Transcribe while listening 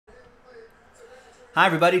Hi,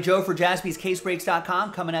 everybody. Joe for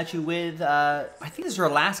JaspysCaseBreaks.com coming at you with, I think this is our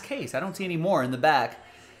last case. I don't see any more in the back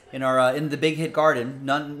in our in the big hit garden.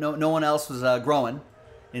 No one else was growing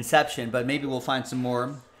Inception, but maybe we'll find some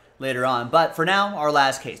more later on. But for now, our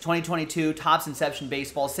last case. 2022 Topps Inception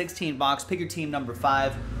Baseball, 16 box. Pick your team number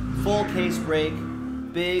 5. Full case break.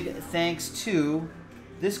 Big thanks to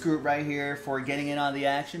this group right here for getting in on the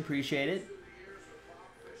action. Appreciate it.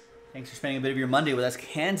 Thanks for spending a bit of your Monday with us.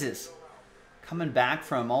 Kansas coming back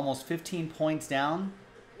from almost 15 points down,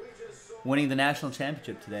 winning the national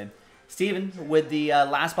championship today. Steven with the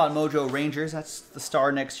Last Spot Mojo Rangers. That's the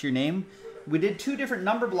star next to your name. We did 2 different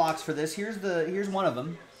number blocks for this. Here's one of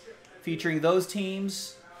them, featuring those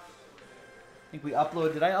teams. I think we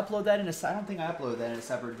uploaded. Did I upload that in a? I don't think I uploaded that in a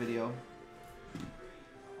separate video.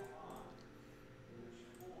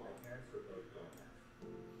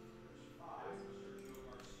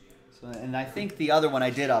 So, and I think the other one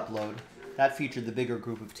I did upload. That featured the bigger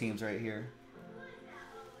group of teams right here.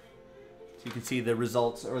 So you can see the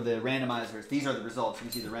results, or the randomizers. These are the results. You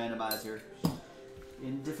can see the randomizer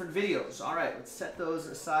in different videos. All right, let's set those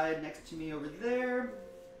aside next to me over there.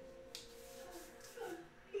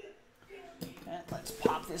 And let's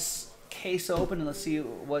pop this case open and let's see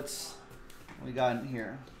what we got in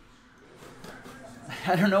here.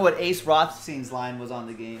 I don't know what Ace Rothstein's line was on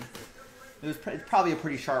the game. It was probably a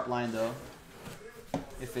pretty sharp line, though,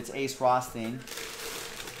 if it's Ace Rothstein.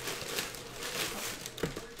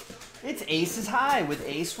 It's Aces High with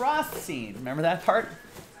Ace Rothstein. Remember that part?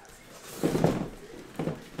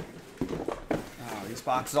 Oh, these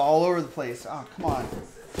boxes all over the place. Oh, come on.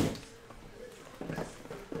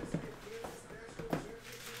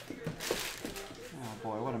 Oh,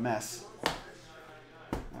 boy, what a mess. All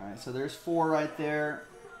right, so there's 4 right there,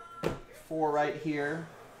 4 right here.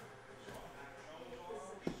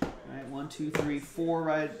 All right, 1, 2, 3, 4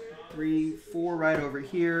 right, 3, 4 right over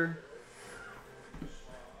here.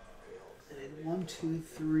 And 1, 2,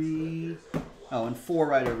 3. Oh, and 4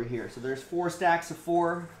 right over here. So there's 4 stacks of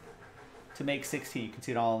 4 to make 16. You can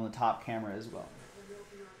see it all on the top camera as well.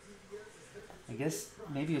 I guess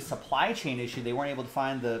maybe a supply chain issue. They weren't able to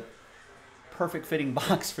find the perfect fitting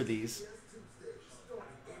box for these.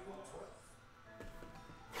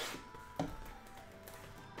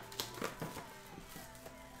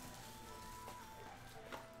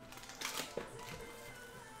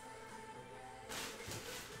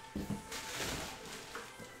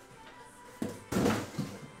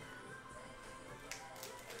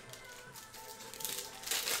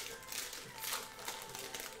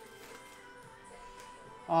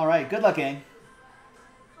 All right, good luck, gang.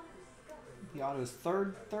 The auto is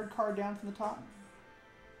third card down from the top.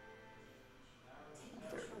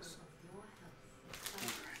 There it is.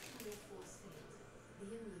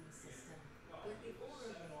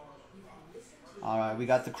 All right, we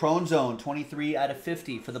got the Chrome Zone, 23 out of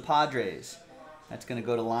 50 for the Padres. That's going to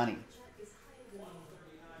go to Lonnie.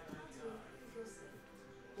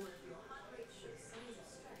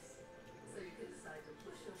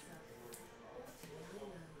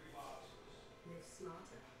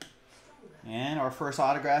 And our first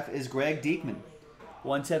autograph is Greg Diekman,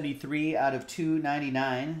 173 out of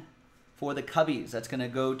 299 for the Cubbies. That's going to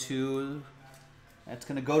go to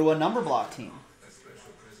a number block team.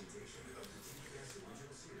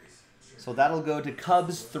 So that'll go to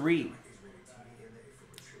Cubs 3.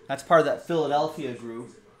 That's part of that Philadelphia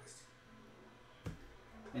group.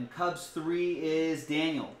 And Cubs 3 is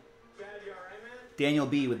Daniel. Daniel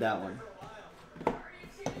B with that one.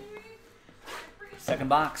 Second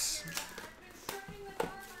box.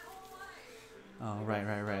 Oh, right.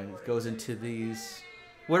 It goes into these.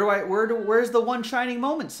 Where's the One Shining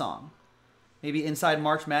Moment song? Maybe Inside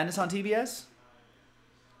March Madness on TBS?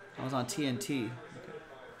 I was on TNT.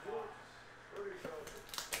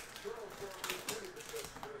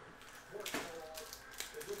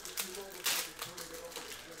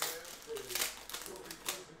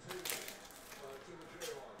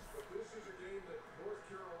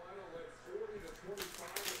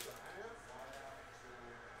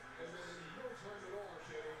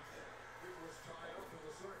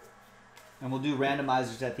 And we'll do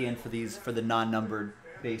randomizers at the end for the non-numbered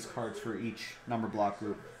base cards for each number block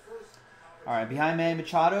group. All right, behind Manny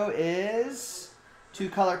Machado is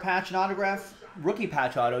 2-color patch and autograph rookie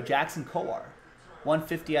patch auto Jackson Kowar,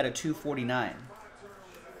 150 out of 249.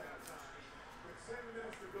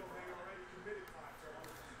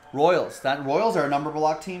 Royals. Royals are a number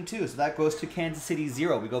block team too, so that goes to Kansas City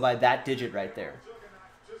 0. We go by that digit right there.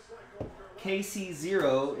 KC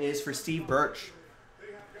 0 is for Steve Birch.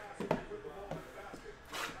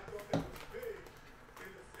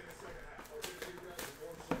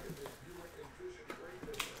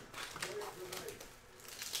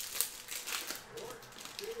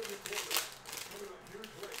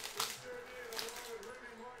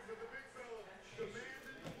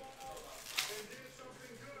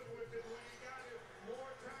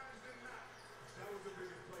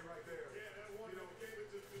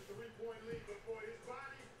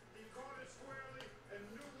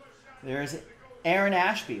 There's Aaron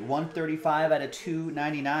Ashby, 135 out of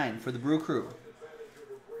 299 for the Brew Crew.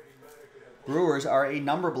 Brewers are a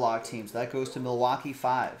number block team, so that goes to Milwaukee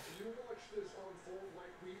 5.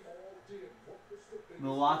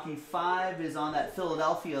 Milwaukee 5 is on that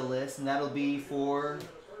Philadelphia list, and that'll be for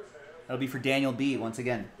Daniel B. once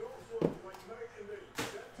again.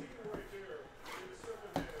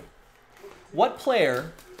 What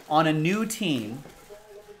player on a new team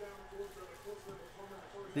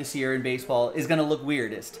this year in baseball is going to look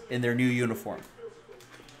weirdest in their new uniform?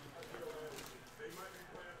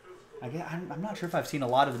 I'm not sure if I've seen a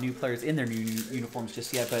lot of the new players in their new uniforms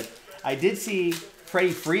just yet, but I did see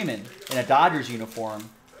Freddie Freeman in a Dodgers uniform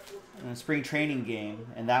in a spring training game,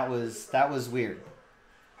 and that was weird.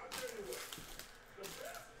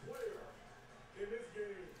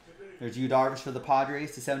 There's Yu Darvish for the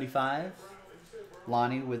Padres to 75.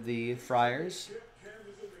 Lonnie with the Friars.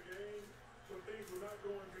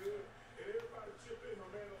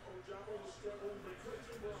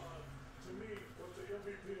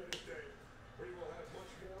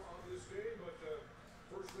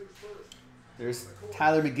 There's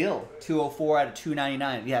Tyler McGill, 204 out of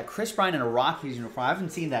 299. Yeah, Chris Bryant in a Rockies uniform. I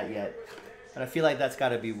haven't seen that yet, but I feel like that's got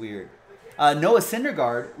to be weird. Noah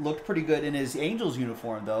Syndergaard looked pretty good in his Angels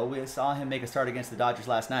uniform, though. We saw him make a start against the Dodgers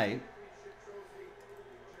last night.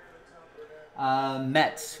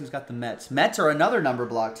 Mets. Who's got the Mets? Mets are another number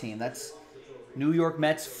block team. That's New York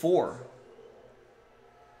Mets 4.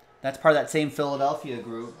 That's part of that same Philadelphia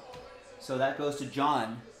group. So that goes to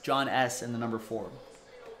John S. in the number 4.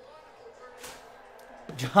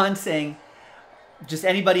 John saying, just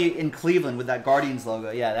anybody in Cleveland with that Guardians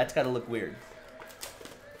logo. Yeah, that's got to look weird.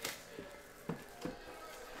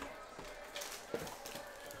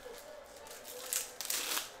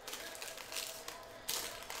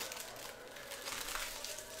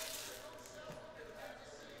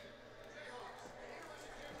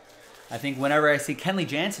 I think whenever I see Kenley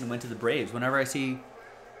Jansen went to the Braves, whenever I see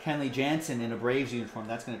Kenley Jansen in a Braves uniform,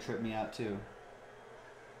 that's going to trip me out too.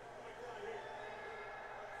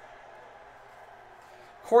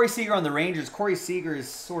 Corey Seager on the Rangers. Corey Seager is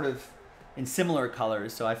sort of in similar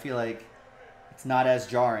colors, so I feel like it's not as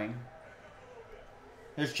jarring.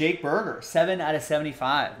 There's Jake Berger, 7 out of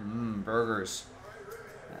 75. Burgers.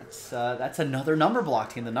 That's another number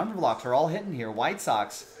block team. The number blocks are all hitting here. White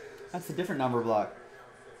Sox, that's a different number block.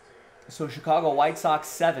 So Chicago White Sox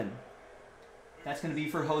 7. That's going to be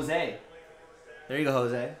for Jose. There you go,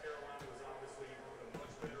 Jose.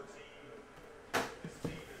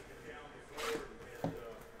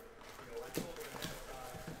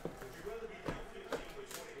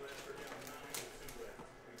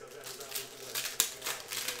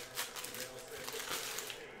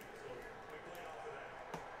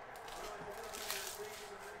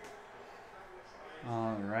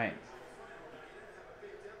 All right.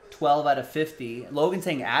 12 out of 50. Logan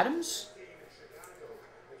saying Adams?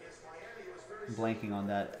 I'm blanking on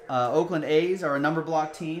that. Oakland A's are a number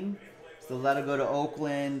block team. So that'll go to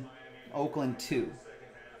Oakland 2,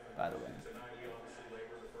 by the way.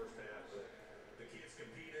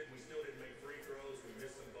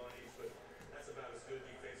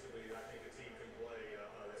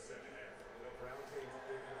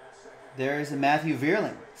 There's Matthew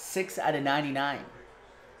Vierling, 6 out of 99.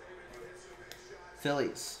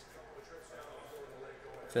 Phillies.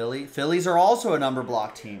 Phillies are also a number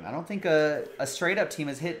block team. I don't think a straight-up team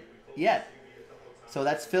has hit yet. So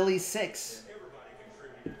that's Phillies 6.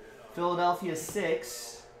 Philadelphia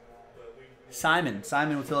 6. Simon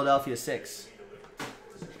with Philadelphia 6.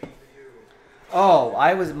 Oh,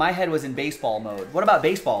 my head was in baseball mode. What about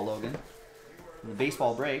baseball, Logan? The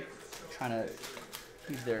baseball break. Trying to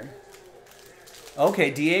keep there.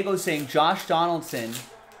 Okay, Diego's saying Josh Donaldson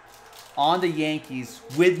on the Yankees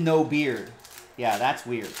with no beard. Yeah, that's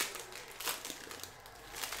weird.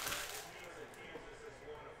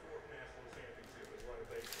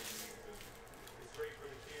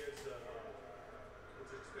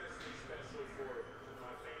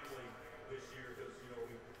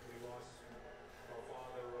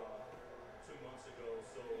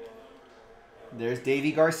 There's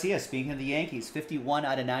Davey Garcia, speaking of the Yankees, 51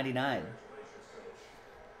 out of 99.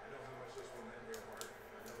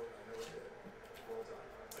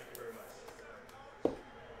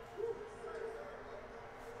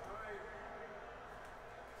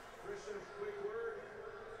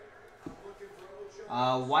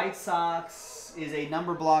 White Sox is a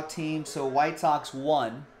number block team, so White Sox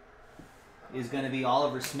 1 is going to be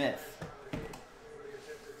Oliver Smith.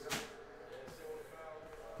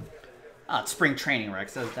 It's spring training,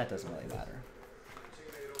 Rex. So that doesn't really matter.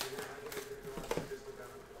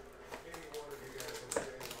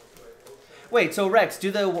 Wait, so Rex,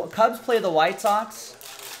 do the Cubs play the White Sox?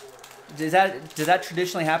 Does that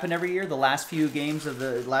traditionally happen every year? The last few games of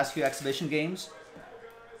the last few exhibition games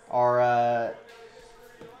are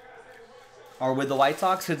with the White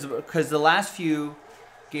Sox, because the last few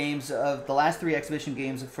games of the last 3 exhibition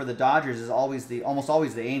games for the Dodgers is almost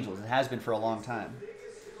always the Angels. It has been for a long time.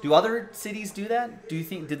 Do other cities do that? Do you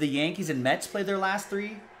think did the Yankees and Mets play their last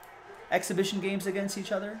 3 exhibition games against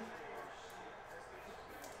each other?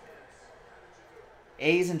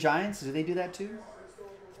 A's and Giants, do they do that too?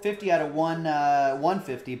 50 out of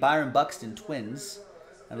 150. Byron Buxton, Twins.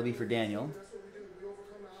 That'll be for Daniel.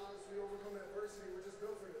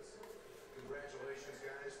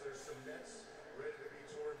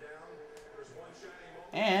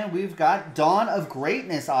 And we've got Dawn of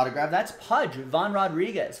Greatness autograph. That's Pudge, Von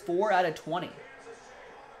Rodriguez, 4 out of 20.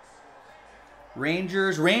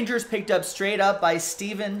 Rangers picked up straight up by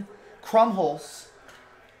Steven Krumholz.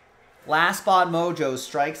 Last spot mojo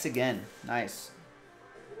strikes again. Nice.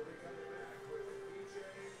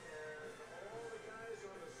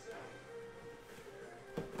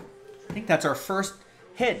 I think that's our first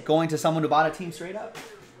hit going to someone who bought a team straight up.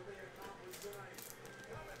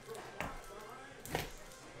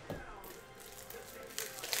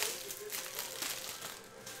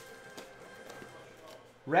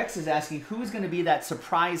 Rex is asking, who's going to be that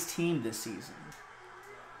surprise team this season?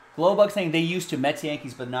 Glowbug saying they used to, Mets,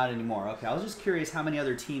 Yankees, but not anymore. Okay, I was just curious how many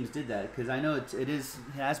other teams did that, because I know it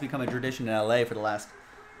has become a tradition in LA for the last,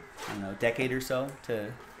 I don't know, decade or so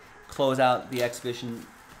to close out the exhibition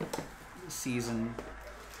season,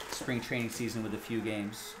 spring training season with a few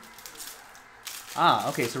games. Ah,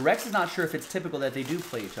 okay, so Rex is not sure if it's typical that they do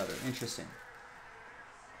play each other. Interesting.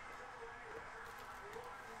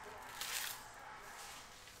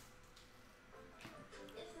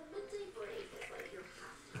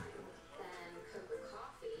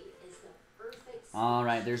 All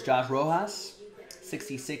right, there's Josh Rojas,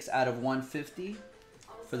 66 out of 150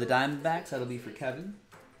 for the Diamondbacks. That'll be for Kevin.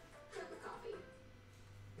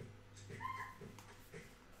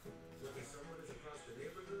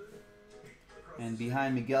 And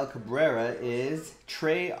behind Miguel Cabrera is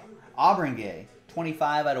Trey Auberngay,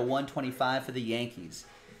 25 out of 125 for the Yankees.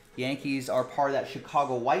 Yankees are part of that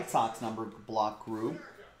Chicago White Sox number block group.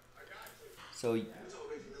 So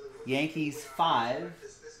Yankees 5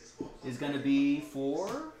 is going to be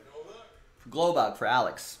for Glowbug, for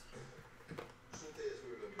Alex.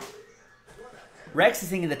 Rex is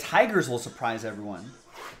thinking the Tigers will surprise everyone.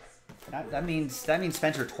 That means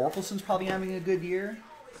Spencer Torkelson's probably having a good year.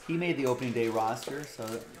 He made the opening day roster, so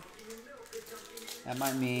that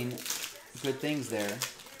might mean good things there.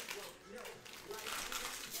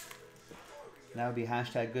 That would be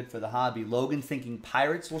hashtag good for the hobby. Logan's thinking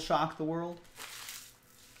Pirates will shock the world.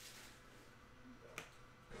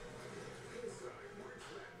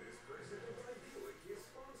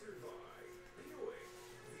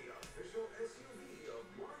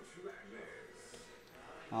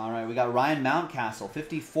 All right, we got Ryan Mountcastle,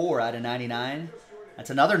 54 out of 99. That's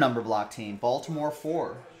another number block team. Baltimore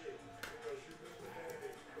 4.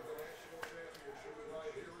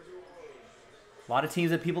 A lot of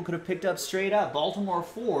teams that people could have picked up straight up. Baltimore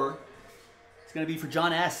 4. It's going to be for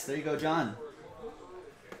John S. There you go, John.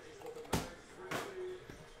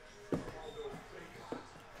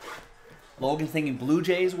 Logan thinking Blue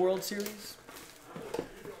Jays World Series.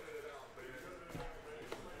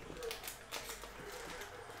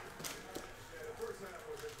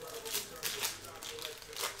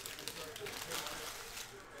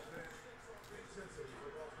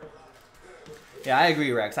 Yeah, I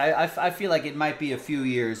agree, Rex. I feel like it might be a few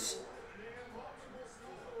years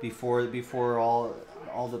before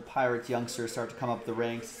all the Pirates youngsters start to come up the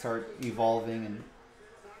ranks, start evolving, and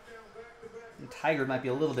the Tigers might be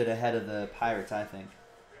a little bit ahead of the Pirates, I think.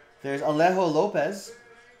 There's Alejo Lopez,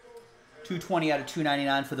 220 out of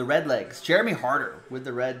 299 for the Redlegs. Jeremy Harder with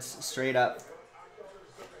the Reds straight up.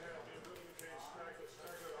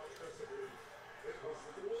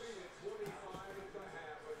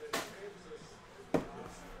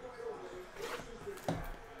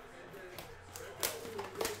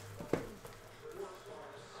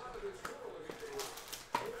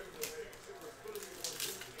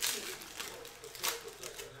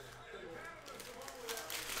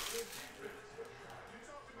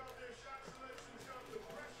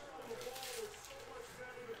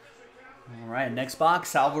 All right, next box,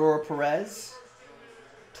 Salvador Perez,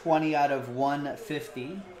 20 out of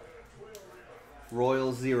 150.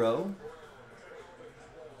 Royal 0.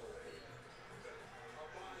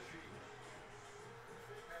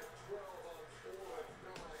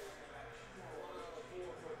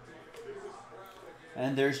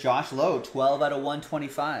 And there's Josh Lowe, 12 out of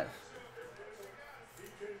 125.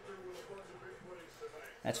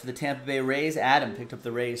 That's for the Tampa Bay Rays. Adam picked up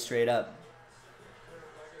the Rays straight up.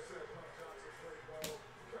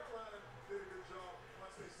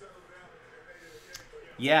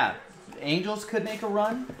 Yeah, the Angels could make a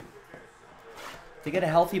run. They get a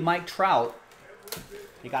healthy Mike Trout.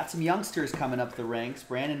 They got some youngsters coming up the ranks.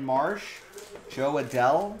 Brandon Marsh, Joe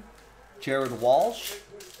Adell, Jared Walsh,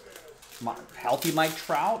 healthy Mike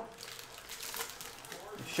Trout.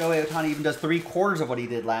 If Shohei Ohtani even does 3/4 of what he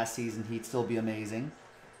did last season, he'd still be amazing.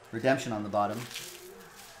 Redemption on the bottom.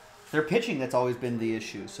 Their pitching, that's always been the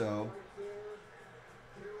issue. So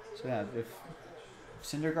yeah, if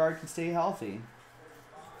Syndergaard can stay healthy,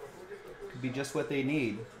 could be just what they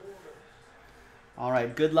need. All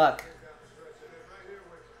right, good luck.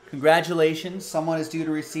 Congratulations. Someone is due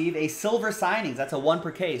to receive a silver signings. That's a 1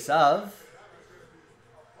 per case of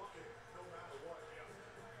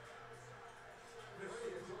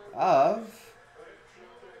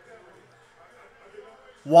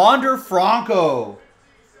Wander Franco.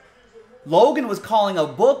 Logan was calling a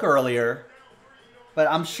book earlier, but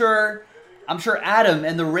I'm sure Adam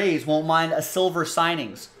and the Rays won't mind a silver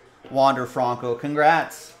signings. Wander Franco,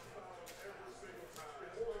 congrats.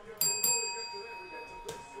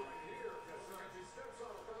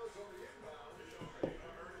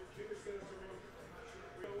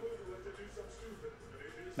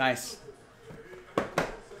 Nice.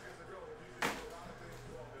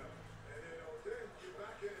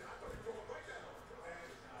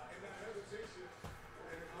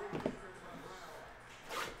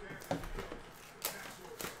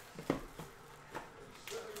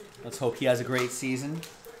 Let's hope he has a great season.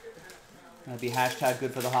 That'd be hashtag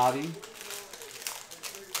good for the hobby.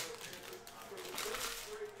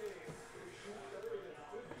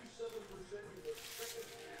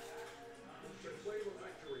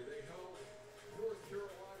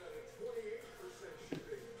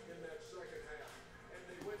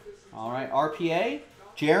 All right, RPA,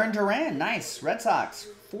 Jarren Duran, nice. Red Sox,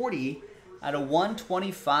 40 out of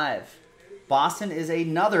 125. Boston is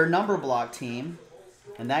another number block team,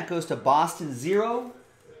 and that goes to Boston 0.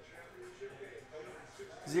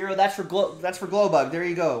 0. That's for Glowbug. There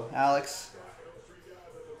you go, Alex.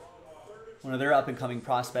 One of their up and coming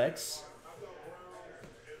prospects.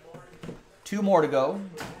 2 more to go.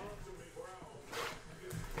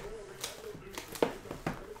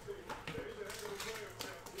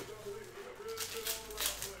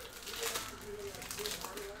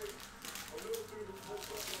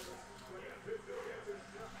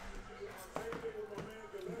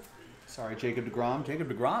 Sorry, Jacob deGrom.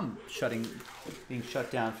 Jacob deGrom being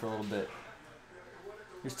shut down for a little bit.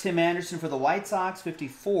 There's Tim Anderson for the White Sox,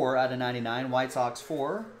 54 out of 99. White Sox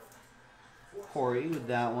 4. Corey with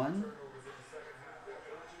that one.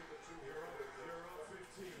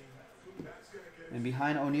 And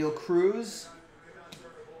behind O'Neal Cruz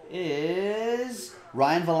is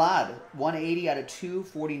Ryan Vilade, 180 out of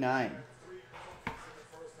 249.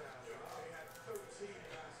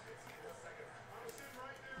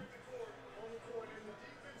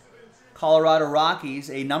 Colorado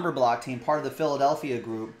Rockies, a number block team, part of the Philadelphia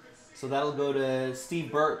group. So that'll go to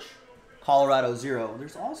Steve Birch, Colorado 0.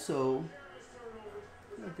 There's also,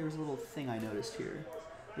 I feel like there's a little thing I noticed here.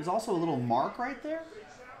 There's also a little mark right there.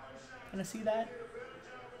 Can I see that?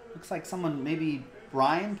 Looks like someone, maybe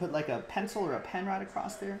Brian, put like a pencil or a pen right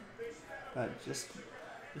across there. But just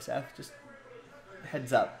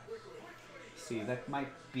heads up. See, that might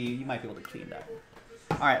be, you might be able to clean that.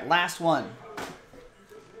 All right, last one.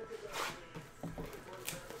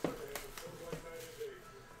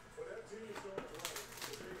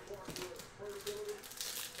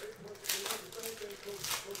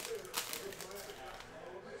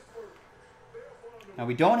 Now,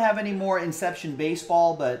 we don't have any more Inception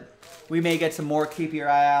baseball, but we may get some more. Keep your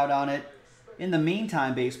eye out on it. In the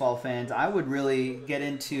meantime, baseball fans, I would really get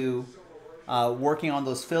into working on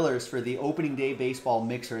those fillers for the opening day baseball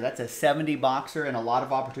mixer. That's a 70 boxer and a lot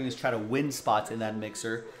of opportunities to try to win spots in that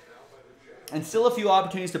mixer. And still a few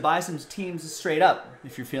opportunities to buy some teams straight up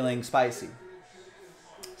if you're feeling spicy.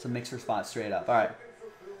 Some mixer spots straight up. All right.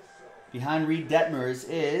 Behind Reed Detmers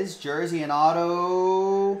is jersey and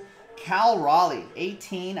auto Cal Raleigh,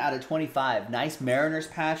 18 out of 25. Nice Mariners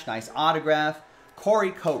patch, nice autograph. Corey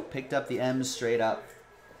Coate picked up the M's straight up.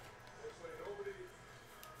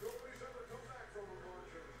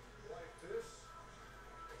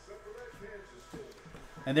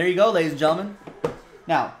 And there you go, ladies and gentlemen.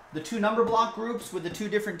 Now, the 2 number block groups with the 2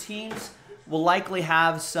 different teams will likely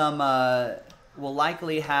have some, let's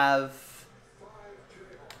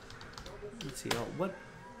see, what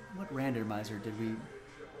randomizer did we...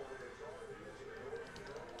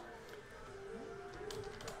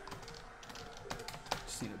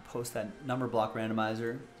 Just need to post that number block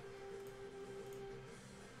randomizer.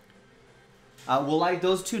 We'll like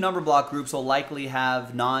those two number block groups will likely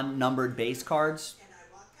have non-numbered base cards.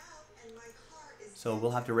 So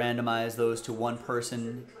we'll have to randomize those to one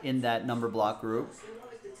person in that number block group.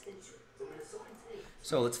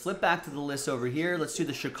 So let's flip back to the list over here. Let's do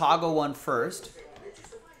the Chicago one first.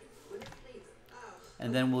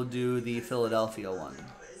 And then we'll do the Philadelphia one.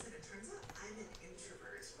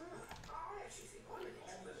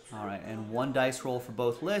 All right, and one dice roll for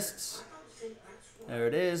both lists. There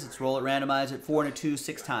it is. Let's roll it, randomize it. 4 and a 2,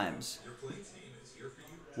 6 times.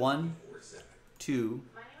 1, 2,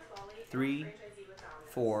 3,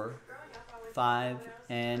 4, 5,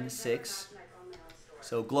 and 6.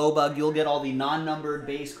 So Glowbug, you'll get all the non-numbered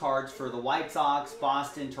base cards for the White Sox,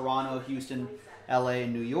 Boston, Toronto, Houston, LA,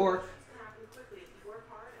 and New York.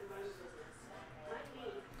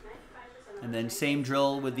 And then same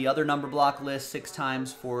drill with the other number block list, 6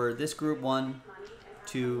 times for this group. 1,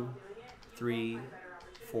 2, 3,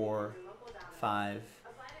 4, 5,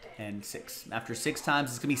 and 6. After 6 times,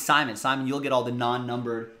 it's going to be Simon. Simon, you'll get all the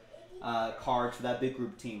non-numbered cards for that big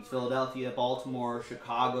group of teams. Philadelphia, Baltimore,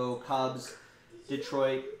 Chicago, Cubs,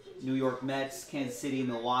 Detroit, New York Mets, Kansas City,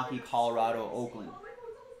 Milwaukee, Colorado, Oakland.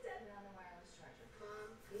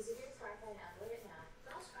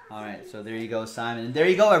 All right, so there you go, Simon. And there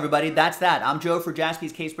you go, everybody. That's that. I'm Joe for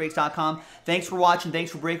JaspysCaseBreaks.com. Thanks for watching.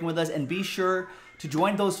 Thanks for breaking with us. And be sure to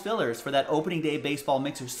join those fillers for that opening day baseball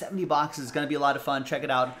mixer. 70 boxes is going to be a lot of fun. Check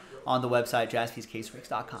it out on the website,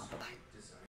 JaspysCaseBreaks.com. Bye-bye.